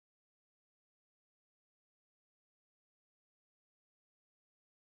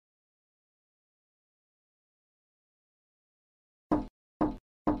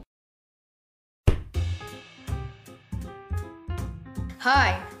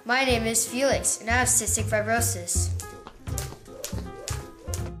Hi, my name is Felix, and I have cystic fibrosis.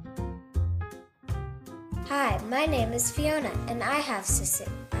 Hi, my name is Fiona, and I have cystic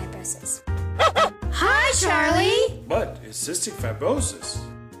fibrosis. Hi, Charlie! What is cystic fibrosis?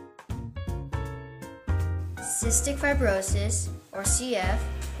 Cystic fibrosis, or CF,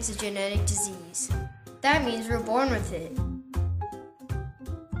 is a genetic disease. That means we're born with it.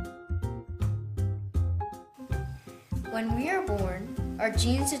 When we are born, our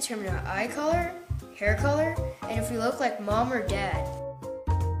genes determine our eye color, hair color, and if we look like mom or dad.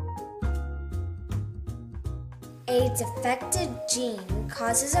 A defective gene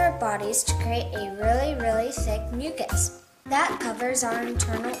causes our bodies to create a really thick mucus that covers our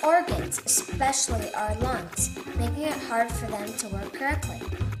internal organs, especially our lungs, making it hard for them to work correctly.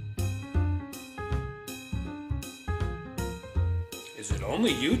 Is it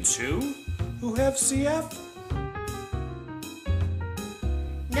only you two who have CF?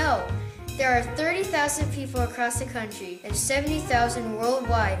 No, there are 30,000 people across the country and 70,000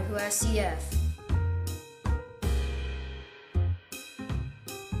 worldwide who have CF.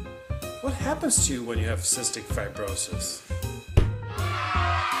 What happens to you when you have cystic fibrosis?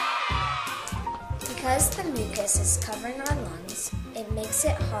 Because the mucus is covering our lungs, it makes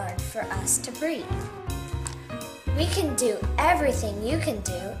it hard for us to breathe. We can do everything you can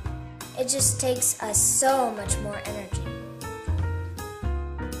do, it just takes us so much more energy.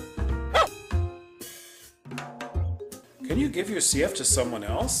 Can you give your CF to someone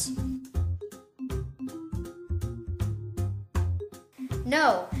else?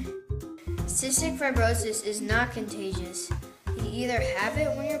 No, cystic fibrosis is not contagious. You either have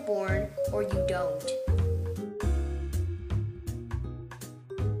it when you're born or you don't.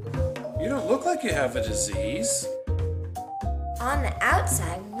 You don't look like you have a disease. On the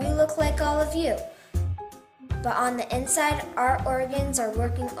outside, we look like all of you. But on the inside, our organs are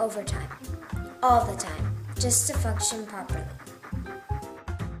working overtime, all the time, just to function properly.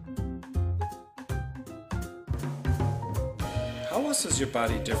 How else is your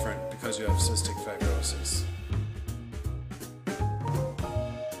body different because you have cystic fibrosis?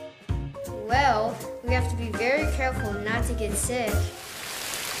 Well, we have to be very careful not to get sick.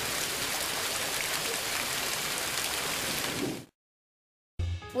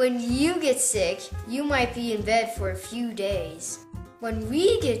 When you get sick, you might be in bed for a few days. When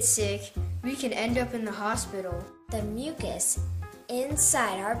we get sick, we can end up in the hospital. The mucus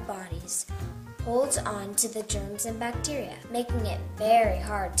inside our bodies holds on to the germs and bacteria, making it very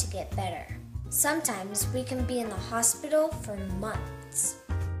hard to get better. Sometimes we can be in the hospital for months.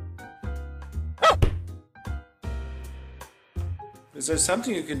 Is there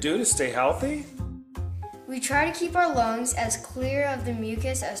something you can do to stay healthy? We try to keep our lungs as clear of the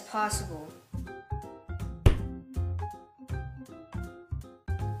mucus as possible.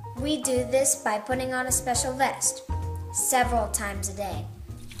 We do this by putting on a special vest several times a day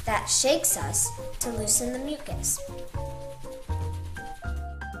that shakes us to loosen the mucus.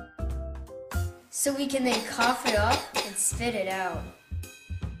 So we can then cough it up and spit it out.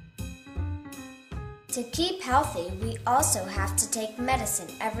 To keep healthy, we also have to take medicine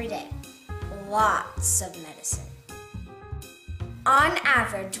every day. Lots of medicine. On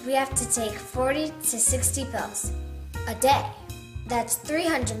average, we have to take 40 to 60 pills a day. That's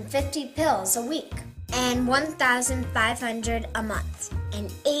 350 pills a week, and 1,500 a month,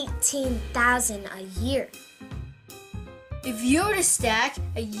 and 18,000 a year. If you were to stack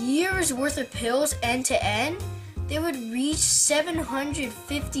a year's worth of pills end to end, they would reach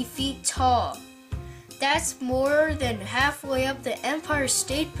 750 feet tall. That's more than halfway up the Empire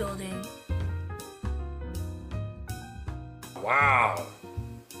State Building. Wow,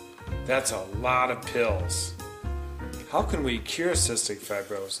 that's a lot of pills. How can we cure cystic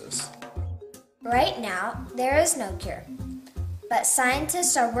fibrosis? Right now, there is no cure, but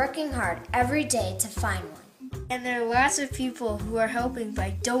scientists are working hard every day to find one. And there are lots of people who are helping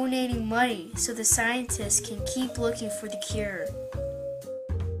by donating money so the scientists can keep looking for the cure.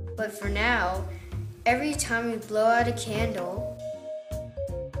 But for now, every time we blow out a candle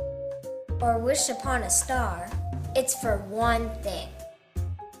or wish upon a star, it's for one thing.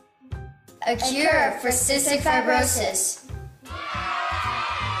 A cure for cystic fibrosis.